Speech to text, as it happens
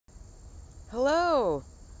Hello,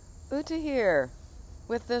 Uta here,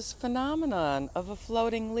 with this phenomenon of a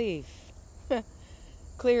floating leaf.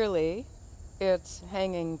 Clearly, it's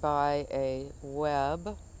hanging by a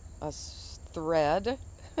web, thread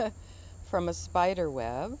from a spider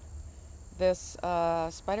web. This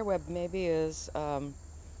spider web maybe is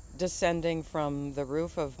descending from the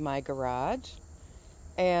roof of my garage,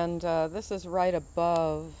 and this is right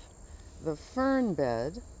above the fern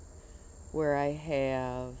bed where I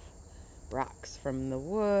have rocks from the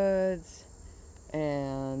woods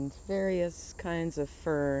and various kinds of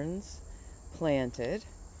ferns planted.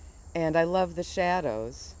 And I love the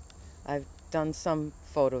shadows. I've done some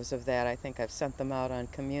photos of that. I think I've sent them out on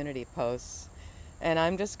community posts. And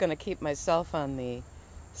I'm just going to keep myself on the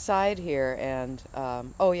side here. And,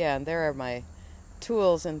 and there are my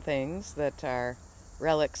tools and things that are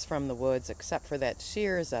relics from the woods, except for that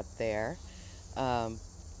shears up there.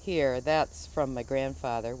 Here, that's from my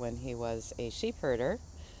grandfather when he was a sheep herder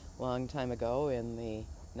a long time ago in the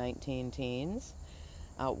 19-teens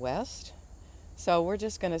out west. So we're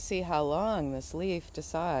just going to see how long this leaf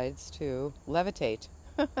decides to levitate.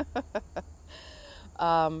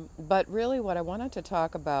 But really what I wanted to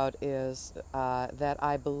talk about is that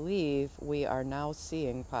I believe we are now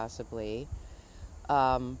seeing possibly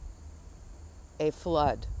a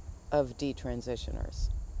flood of detransitioners.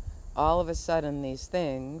 All of a sudden, these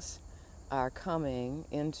things are coming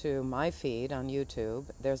into my feed on YouTube.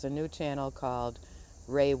 There's a new channel called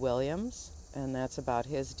Ray Williams, and that's about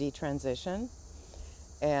his detransition,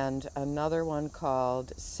 and another one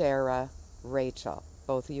called Sarah Rachel,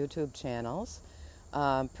 both YouTube channels.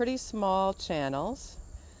 Pretty small channels,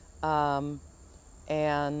 and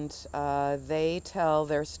they tell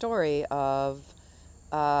their story of,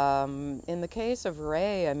 in the case of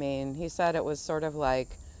Ray, I mean, he said it was sort of like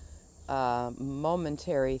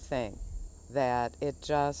momentary thing, that he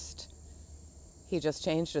just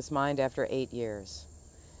changed his mind after 8 years,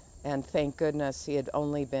 and thank goodness he had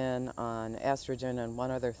only been on estrogen and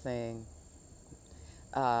one other thing,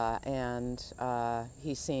 and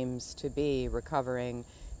he seems to be recovering.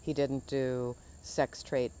 He didn't do sex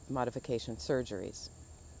trait modification surgeries.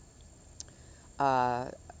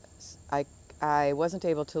 I wasn't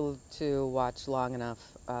able to watch long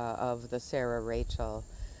enough of the Sarah Rachel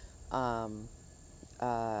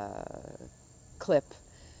clip,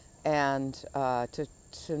 and to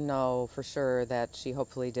know for sure that she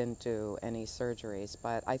hopefully didn't do any surgeries.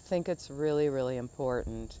 But I think it's really, really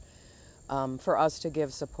important for us to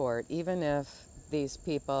give support, even if these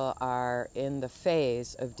people are in the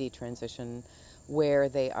phase of detransition where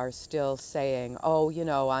they are still saying, oh,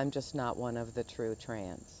 I'm just not one of the true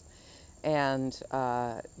trans. And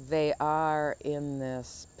they are in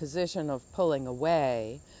this position of pulling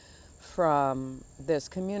away from this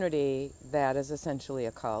community that is essentially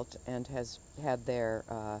a cult and has had their,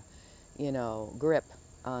 grip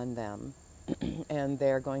on them. And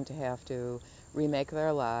they're going to have to remake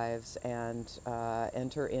their lives and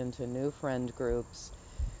enter into new friend groups,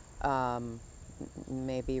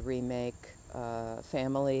 maybe remake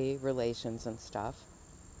family relations and stuff.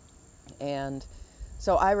 And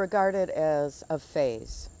so I regard it as a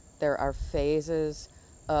phase. There are phases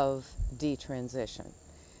of detransition.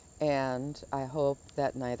 And I hope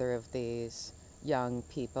that neither of these young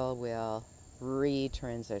people will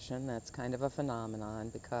retransition. That's kind of a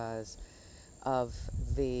phenomenon because of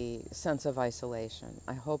the sense of isolation.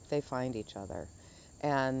 I hope they find each other.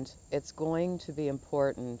 And it's going to be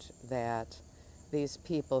important that these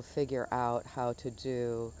people figure out how to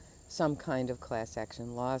do some kind of class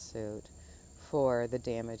action lawsuit for the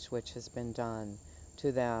damage which has been done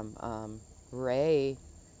to them. Ray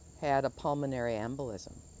had a pulmonary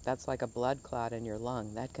embolism. That's like a blood clot in your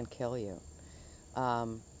lung. That can kill you.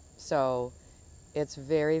 So it's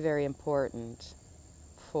very, very important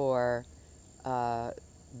for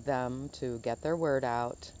them to get their word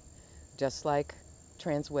out, just like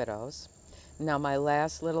trans widows. Now, my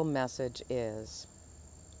last little message is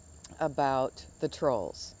about the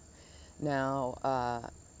trolls. Now,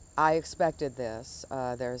 I expected this.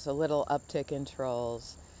 There's a little uptick in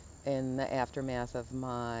trolls in the aftermath of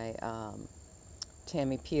my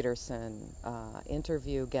Tammy Peterson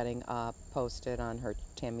interview getting up, posted on her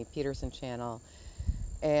Tammy Peterson channel.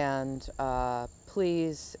 And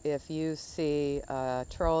please, if you see a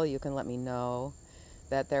troll, you can let me know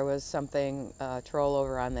that there was something troll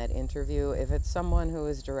over on that interview. If it's someone who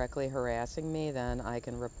is directly harassing me, then I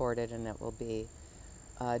can report it and it will be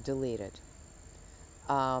deleted.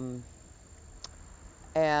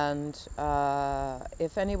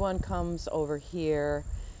 If anyone comes over here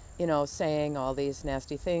saying all these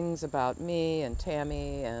nasty things about me and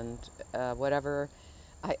Tammy and whatever,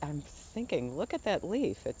 I'm thinking, look at that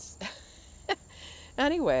leaf. It's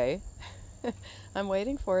anyway. I'm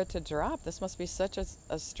waiting for it to drop. This must be such a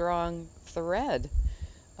strong thread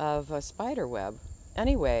of a spider web.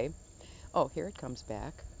 Anyway, oh, here it comes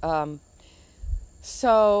back. Don't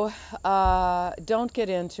get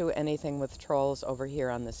into anything with trolls over here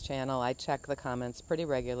on this channel. I check the comments pretty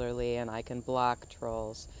regularly, and I can block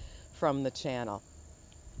trolls from the channel.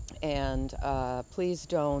 And please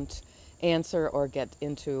don't answer or get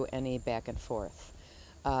into any back and forth.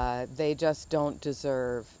 They just don't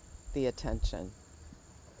deserve the attention.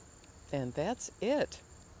 And that's it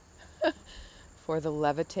for the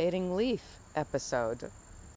levitating leaf episode.